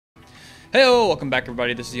Heyo, welcome back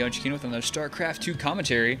everybody, this is EonShiKeno with another StarCraft 2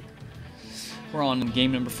 commentary. We're on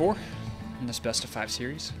game number 4 in this best of 5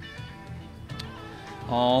 series.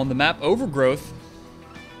 On the map Overgrowth,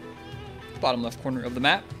 bottom left corner of the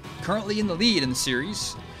map, currently in the lead in the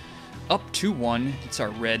series, up 2-1. It's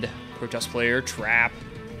our red Protoss player, Trap.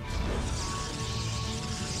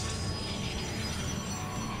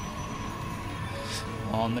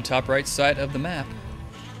 On the top right side of the map,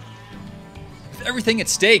 with everything at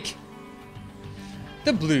stake,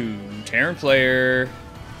 the blue Terran player,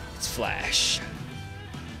 it's Flash.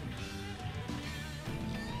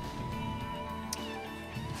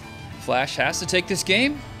 Flash has to take this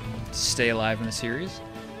game to stay alive in the series.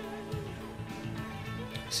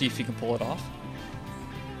 See if he can pull it off.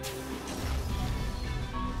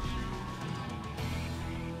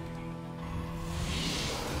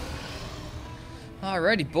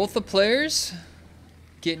 Alrighty, both the players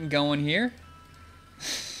getting going here.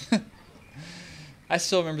 I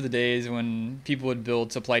still remember the days when people would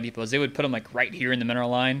build supply depots. They would put them like right here in the mineral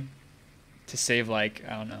line to save like,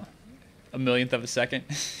 I don't know, a millionth of a second.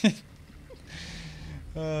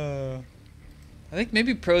 I think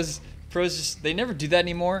maybe pros just, they never do that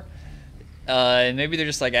anymore. And maybe they're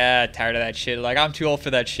just like, tired of that shit. Like, I'm too old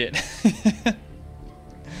for that shit.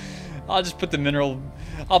 I'll just put the mineral,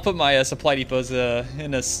 I'll put my supply depots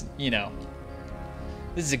in a, you know,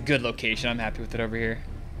 this is a good location. I'm happy with it over here.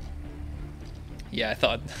 Yeah, I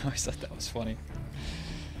always thought that was funny.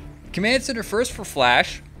 Command center first for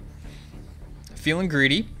Flash. Feeling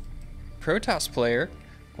greedy. Protoss player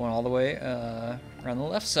going all the way around the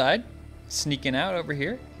left side. Sneaking out over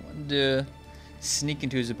here. Wanted to sneak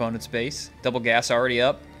into his opponent's base. Double gas already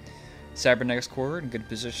up. Cybernetics core in good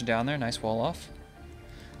position down there. Nice wall off.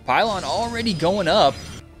 Pylon already going up.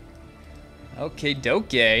 Okay,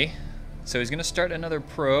 doke. So he's going to start another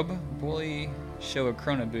probe. Will he show a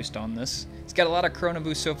chrono boost on this? He's got a lot of chrono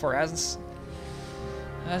boost so far. Hasn't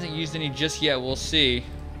used any just yet. We'll see.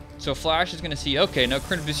 So Flash is going to see, okay, no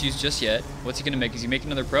chrono boost used just yet. What's he going to make? Is he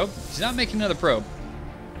making another probe? He's not making another probe.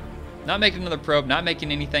 Not making another probe. Not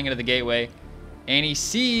making anything out of the gateway. And he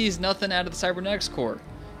sees nothing out of the Cybernetics core.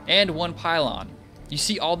 And one pylon. You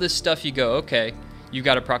see all this stuff, you go, okay, you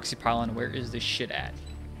got a proxy pylon. Where is this shit at?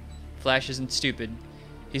 Flash isn't stupid.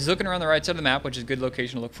 He's looking around the right side of the map, which is a good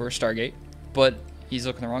location to look for a Stargate. But he's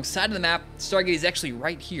looking the wrong side of the map. Stargate is actually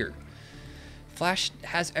right here. Flash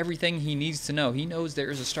has everything he needs to know. He knows there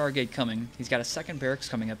is a Stargate coming. He's got a second barracks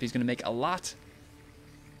coming up. He's going to make a lot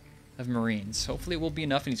of Marines. Hopefully it will be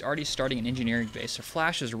enough, and he's already starting an engineering base. So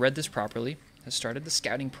Flash has read this properly, has started the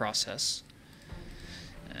scouting process,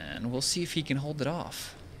 and we'll see if he can hold it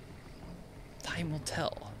off. Time will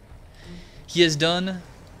tell. He has done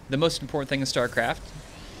the most important thing in StarCraft,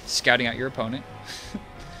 scouting out your opponent.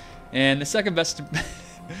 And the second most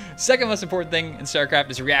important thing in StarCraft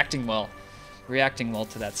is reacting well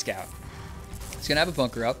to that scout. He's gonna have a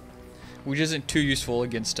bunker up, which isn't too useful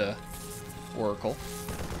against a Oracle,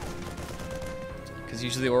 because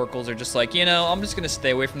usually Oracles are just like, you know, I'm just gonna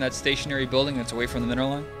stay away from that stationary building that's away from the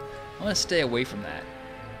mineral line. I'm gonna stay away from that.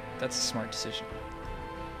 That's a smart decision.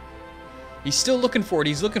 He's still looking for it.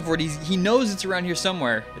 He's looking for it. He knows it's around here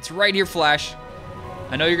somewhere. It's right here, Flash.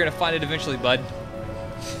 I know you're gonna find it eventually, bud.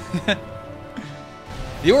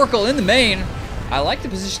 The Oracle in the main. I like the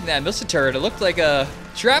position of that missile turret. It looked like a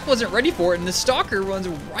Trap wasn't ready for it, and the Stalker runs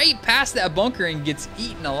right past that bunker and gets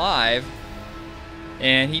eaten alive.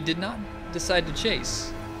 And he did not decide to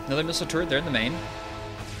chase. Another missile turret there in the main.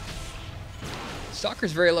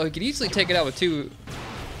 Stalker's very low. He could easily take it out with two.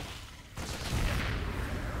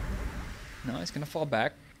 No, he's gonna fall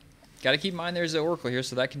back. Got to keep in mind there's an Oracle here,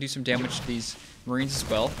 so that can do some damage to these Marines as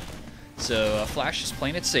well. So Flash is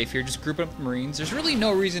playing it safe here, just grouping up the Marines. There's really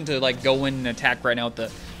no reason to like go in and attack right now with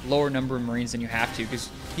the lower number of Marines than you have to, because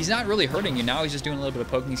he's not really hurting you now. He's just doing a little bit of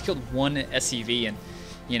poking. He's killed one SCV, and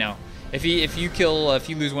you know, if you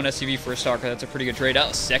lose one SCV for a Stalker, that's a pretty good trade.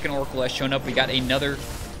 Oh, second Oracle has shown up. We got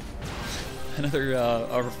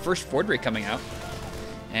our first Void Ray coming out,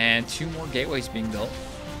 and 2 more gateways being built.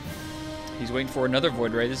 He's waiting for another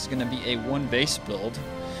Void Ray. This is going to be a 1 base build.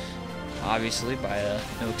 Obviously, by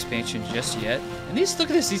no expansion just yet. And look at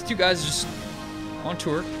this. These two guys are just on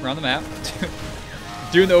tour around the map.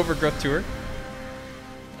 Doing the Overgrowth tour.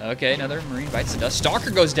 Okay, another Marine bites the dust.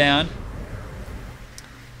 Stalker goes down.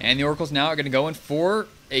 And the Oracles now are going to go in for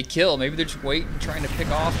a kill. Maybe they're just waiting, trying to pick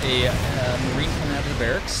off a Marine coming out of the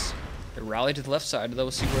barracks. They rally to the left side, though.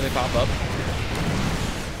 We'll see where they pop up.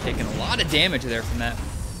 Taking a lot of damage there from that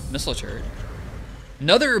missile turret.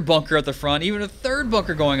 Another bunker at the front, even a third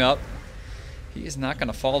bunker going up. He is not going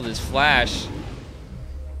to follow this Flash.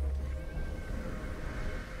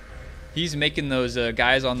 He's making those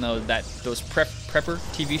guys on those prepper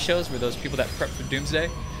TV shows, where those people that prep for Doomsday.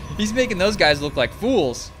 He's making those guys look like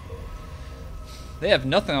fools. They have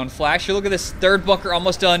nothing on Flash. Look at this third bunker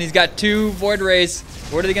almost done. He's got 2 Void Rays.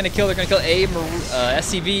 What are they going to kill? They're going to kill a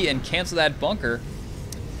SCV and cancel that bunker.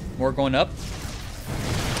 More going up.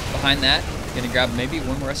 Behind that, going to grab maybe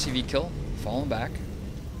one more SCV kill. Falling back.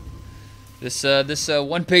 This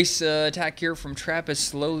one base attack here from Trap is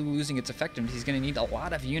slowly losing its effectiveness. He's going to need a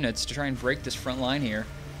lot of units to try and break this front line here.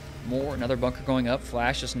 Another bunker going up.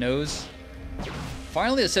 Flash just knows.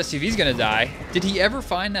 Finally, this SCV's going to die. Did he ever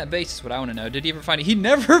find that base? That's what I want to know. Did he ever find it? He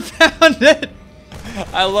never found it.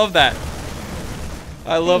 I love that.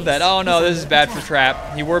 I love that. Oh no, this is bad for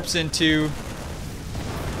Trap. He warps into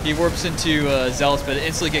Zealous, but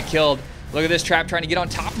instantly get killed. Look at this Trap trying to get on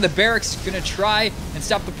top of the barracks. He's going to try and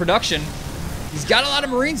stop the production. He's got a lot of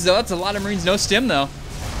Marines, though. That's a lot of Marines. No stim, though.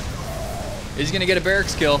 He's going to get a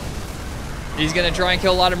barracks kill. He's going to try and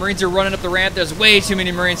kill a lot of Marines. They're running up the ramp. There's way too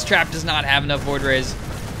many Marines. Trap does not have enough Void Rays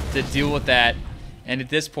to deal with that. And at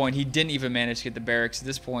this point, he didn't even manage to get the barracks. At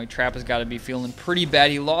this point, Trap has got to be feeling pretty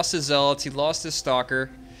bad. He lost his Zealots. He lost his Stalker.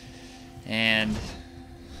 And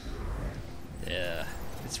yeah,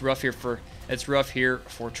 it's rough here for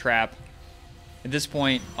Trap. At this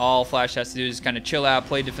point, all Flash has to do is kind of chill out,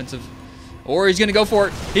 play defensive. Or he's going to go for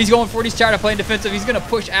it. He's going for it. He's tired of playing defensive. He's going to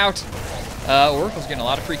push out. Oracle's getting a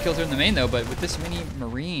lot of free kills here in the main, though. But with this many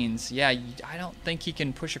Marines, yeah, I don't think he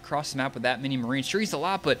can push across the map with that many Marines. Sure, he's a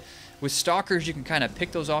lot, but with Stalkers, you can kind of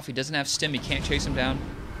pick those off. He doesn't have stim. He can't chase them down.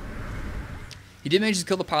 He did manage to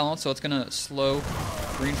kill the pylon, so it's going to slow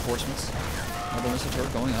reinforcements. Another missile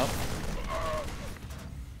turret going up.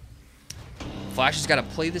 Flash has got to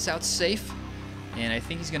play this out safe. And I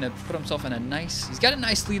think he's going to put himself in a nice... He's got a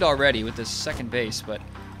nice lead already with this second base, but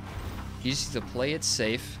he just needs to play it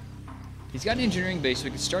safe. He's got an engineering base, so he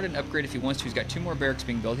can start an upgrade if he wants to. He's got 2 more barracks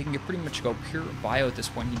being built. He can pretty much go pure bio at this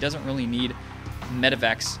point. He doesn't really need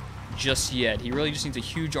medevacs just yet. He really just needs a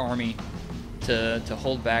huge army to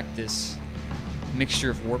hold back this mixture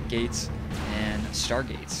of warp gates and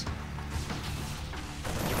stargates.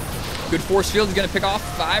 Good force field is going to pick off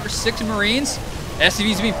 5 or 6 Marines.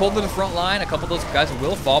 SCV's being pulled to the front line. A couple of those guys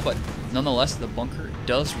will fall, but nonetheless, the bunker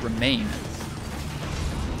does remain.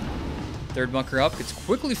 Third bunker up. Gets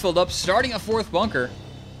quickly filled up, starting a 4th bunker.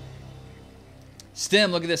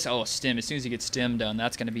 Stim, look at this. Oh, stim. As soon as he gets stim done,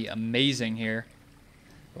 that's going to be amazing here.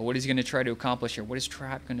 But what is he going to try to accomplish here? What is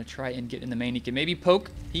Trap going to try and get in the main? He can maybe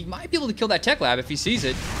poke. He might be able to kill that tech lab if he sees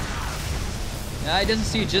it. Nah, he doesn't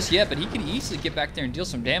see it just yet, but he can easily get back there and deal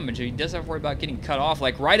some damage. He does have to worry about getting cut off.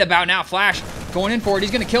 Like right about now, Flash going in for it. He's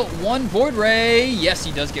going to kill 1 Void Ray. Yes,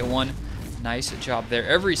 he does get 1. Nice job there.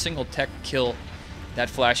 Every single tech kill that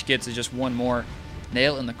Flash gets is just 1 more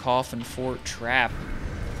nail in the coffin for Trap.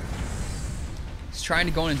 He's trying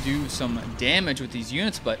to go in and do some damage with these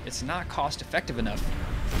units, but it's not cost effective enough.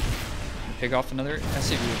 Pick off another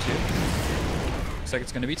SCV or 2. Looks like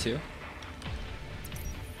it's going to be 2.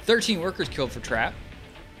 13 workers killed for Trap.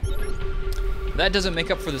 That doesn't make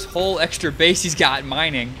up for this whole extra base he's got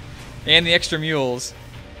mining and the extra mules.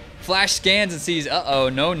 Flash scans and sees, uh-oh,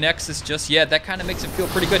 no Nexus just yet. That kind of makes him feel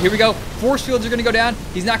pretty good. Here we go. Force fields are going to go down.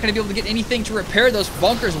 He's not going to be able to get anything to repair. Those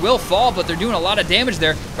bunkers will fall, but they're doing a lot of damage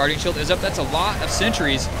there. Guardian Shield is up. That's a lot of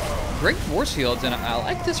sentries. Great force fields, and I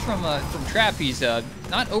like this from Trap. He's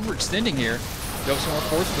not overextending here. Go some more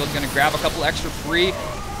force fields. Going to grab a couple extra free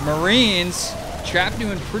Marines. Trap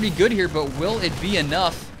doing pretty good here, but will it be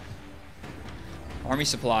enough? Army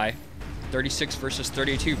supply, 36 versus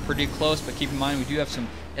 32, pretty close, but keep in mind we do have some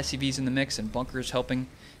SCVs in the mix and bunkers helping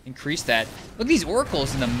increase that. Look at these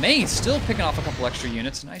Oracles in the main, still picking off a couple extra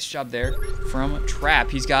units. Nice job there from Trap.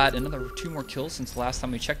 He's got another 2 more kills since the last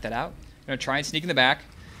time we checked that out. Gonna try and sneak in the back.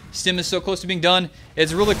 Stim is so close to being done.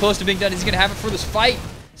 It's really close to being done. He's gonna have it for this fight.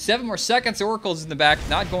 7 more seconds. Oracles in the back,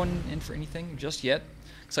 not going in for anything just yet.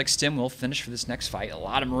 Looks like Stim will finish for this next fight. A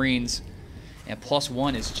lot of Marines. And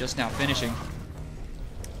 +1 is just now finishing.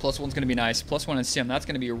 +1's going to be nice. +1 in Stim. That's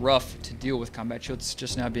going to be rough to deal with. Combat Shield's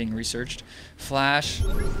just now being researched. Flash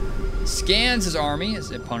scans his army,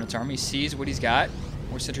 his opponent's army, sees what he's got.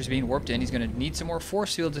 More sentries being warped in. He's going to need some more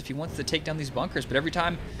force fields if he wants to take down these bunkers. But every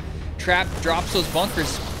time Trap drops those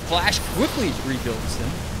bunkers, Flash quickly rebuilds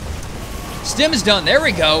them. Stim is done. There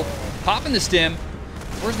we go. Popping the Stim.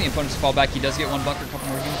 Forcing the opponents to fall back. He does get 1 bunker, a couple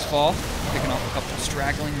more units fall. Picking off a couple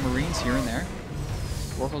straggling Marines here and there.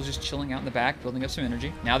 Oracle's just chilling out in the back, building up some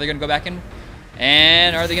energy. Now they're going to go back in.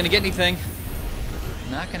 And are they going to get anything?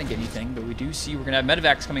 Not going to get anything, but we do see we're going to have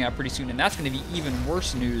medevacs coming out pretty soon, and that's going to be even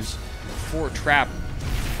worse news for Trap.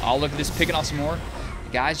 Oh, look at this, picking off some more.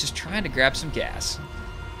 The guy's just trying to grab some gas.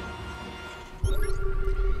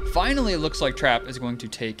 Finally, it looks like Trap is going to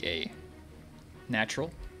take a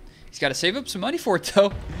natural. He's got to save up some money for it,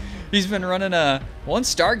 though. He's been running one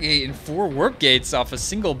Stargate and 4 warp gates off a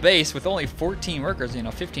single base with only 14 workers,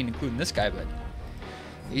 15 including this guy, but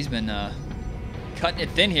he's been cutting it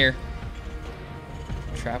thin here.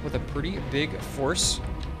 Trap with a pretty big force.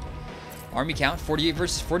 Army count, 48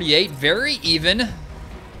 versus 48, very even.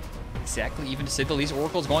 Exactly even to say the least.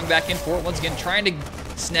 Oracle's going back in for it once again, trying to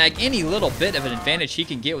snag any little bit of an advantage he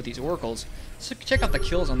can get with these Oracles. So check out the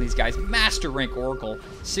kills on these guys. Master rank Oracle,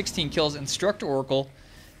 16 kills. Instructor Oracle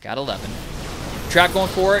got 11. Trap going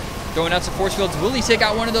for it, throwing out some force fields. Will he take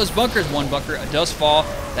out one of those bunkers? One bunker does fall.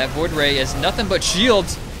 That Void Ray is nothing but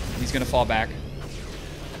shields. He's going to fall back.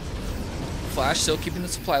 Flash still keeping the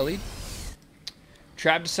supply lead.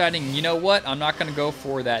 Trap deciding, you know what? I'm not going to go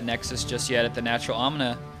for that Nexus just yet at the natural.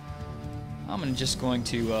 I'm just going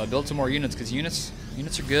to build some more units because units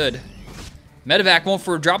are good. Medevac going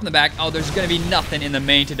for a drop in the back. Oh, there's going to be nothing in the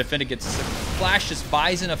main to defend against this. Flash just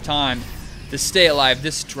buys enough time to stay alive.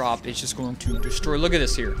 This drop is just going to destroy. Look at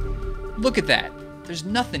this here. Look at that. There's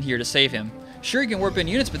nothing here to save him. Sure, he can warp in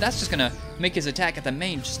units, but that's just going to make his attack at the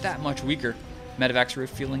main just that much weaker. Medevac's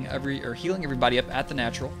healing everybody up at the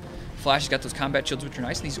natural. Flash has got those combat shields, which are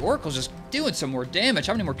nice. And these Oracles just doing some more damage.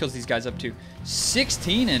 How many more kills are these guys up to?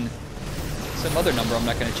 16 and some other number I'm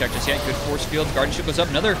not going to check just yet. Good force fields. Guardianship goes up.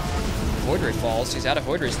 Another Void Ray falls. He's out of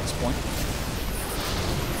Void Rays at this point.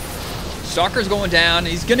 Stalker's going down.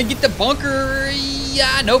 He's going to get the bunker.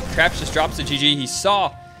 Yeah, nope. Traps just drops the GG.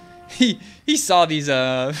 He saw these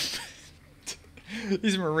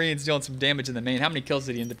these Marines dealing some damage in the main. How many kills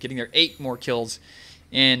did he end up getting there? 8 more kills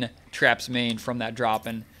in Trap's main from that drop,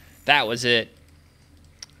 and that was it.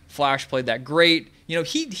 Flash played that great.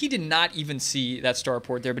 He did not even see that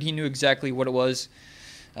starport there, but he knew exactly what it was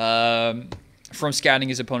from scouting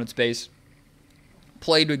his opponent's base.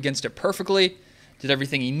 Played against it perfectly. Did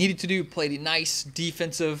everything he needed to do. Played a nice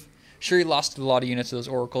defensive. Sure, he lost a lot of units to those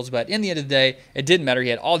Oracles, but in the end of the day, it didn't matter. He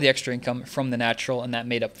had all the extra income from the natural, and that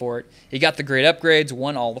made up for it. He got the great upgrades,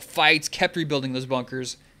 won all the fights, kept rebuilding those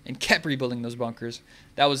bunkers, and kept rebuilding those bunkers.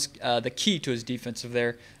 That was the key to his defensive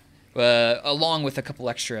there, along with a couple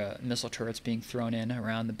extra missile turrets being thrown in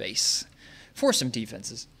around the base for some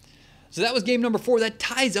defenses. So that was game number 4. That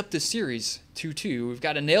ties up this series 2-2. We've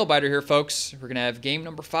got a nail-biter here, folks. We're going to have game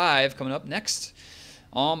number 5 coming up next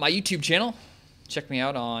on my YouTube channel. Check me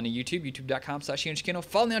out on YouTube, youtube.com/EonShiKeno.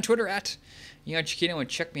 Follow me on Twitter at EonShiKeno, and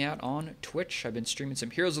check me out on Twitch. I've been streaming some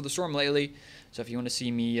Heroes of the Storm lately, so if you want to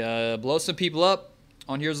see me blow some people up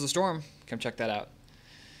on Heroes of the Storm, come check that out.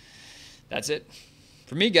 That's it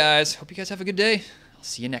for me, guys. Hope you guys have a good day. I'll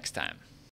see you next time.